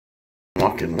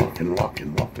walking, walking,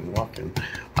 walking, walking, walking.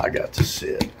 I got to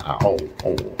sit. Ow,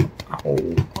 oh, ow,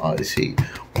 I see.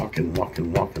 Walking,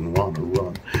 walking, walking, wanna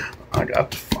run. I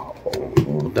got to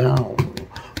fall down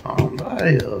on the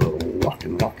hill.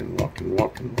 Walking, walking, walking,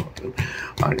 walking, walking.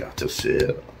 I got to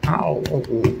sit. Ow,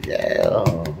 yeah.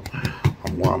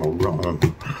 I wanna run.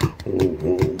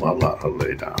 I gotta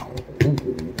lay down.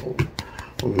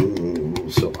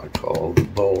 So I called the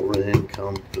boring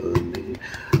company.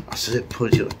 I said,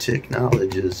 put your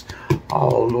technologies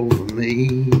all over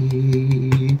me.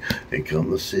 And come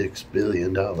the $6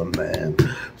 billion man.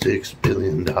 $6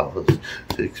 billion,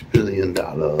 $6 billion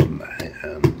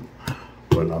man.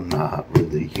 When I'm not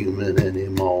really human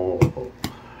anymore.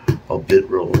 A bit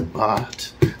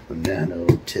robot,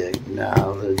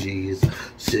 nanotechnologies,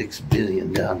 $6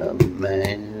 billion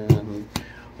man.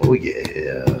 Oh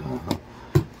yeah.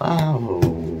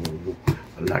 Oh,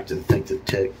 I'd like to thank the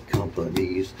tech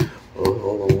companies.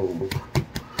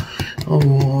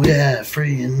 Oh yeah,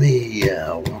 freeing me.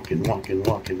 Yeah, walking, walking,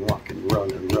 walking, walking,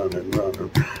 running, running, running,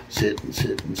 sitting,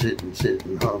 sitting, sitting,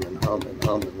 sitting, humming, humming,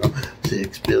 humming.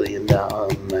 $6 billion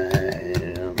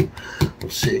man.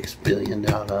 $6 billion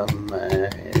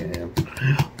man.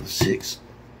 $6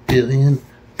 billion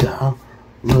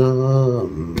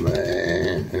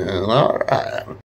man. All right.